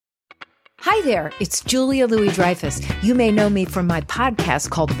Hi there, it's Julia Louis-Dreyfus. You may know me from my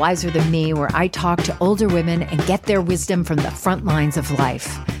podcast called Wiser Than Me, where I talk to older women and get their wisdom from the front lines of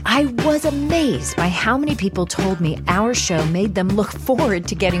life. I was amazed by how many people told me our show made them look forward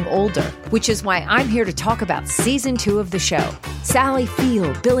to getting older, which is why I'm here to talk about season 2 of the show. Sally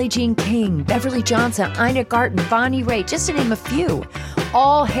Field, Billie Jean King, Beverly Johnson, Ina Garten, Bonnie Raitt, just to name a few.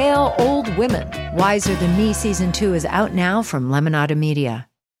 All hail old women. Wiser Than Me season 2 is out now from Lemonada Media.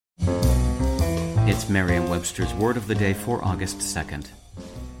 It's Merriam-Webster's Word of the Day for August 2nd.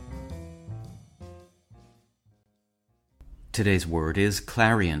 Today's word is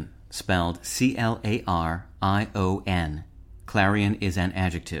clarion, spelled C-L-A-R-I-O-N. Clarion is an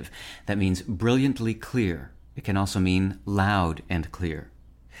adjective that means brilliantly clear. It can also mean loud and clear.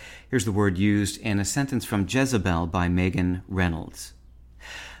 Here's the word used in a sentence from Jezebel by Megan Reynolds.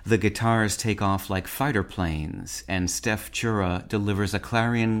 The guitars take off like fighter planes, and Steph Chura delivers a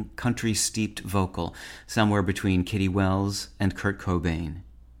clarion country-steeped vocal somewhere between Kitty Wells and Kurt Cobain.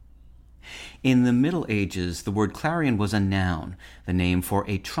 In the Middle Ages, the word clarion was a noun, the name for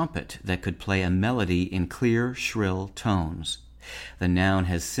a trumpet that could play a melody in clear, shrill tones. The noun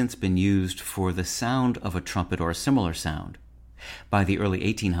has since been used for the sound of a trumpet or a similar sound. By the early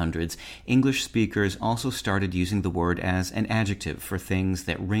 1800s, English speakers also started using the word as an adjective for things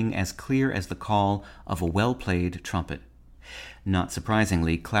that ring as clear as the call of a well-played trumpet. Not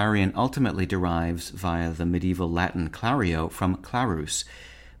surprisingly, clarion ultimately derives via the medieval Latin clario from clarus,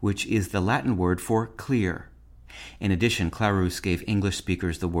 which is the Latin word for clear. In addition, clarus gave English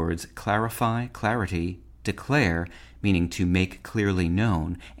speakers the words clarify, clarity, declare, meaning to make clearly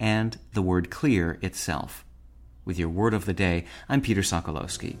known, and the word clear itself. With your Word of the Day, I'm Peter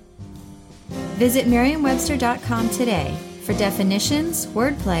Sokolowski. Visit Merriam-Webster.com today for definitions,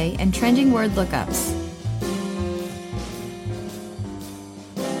 wordplay, and trending word lookups.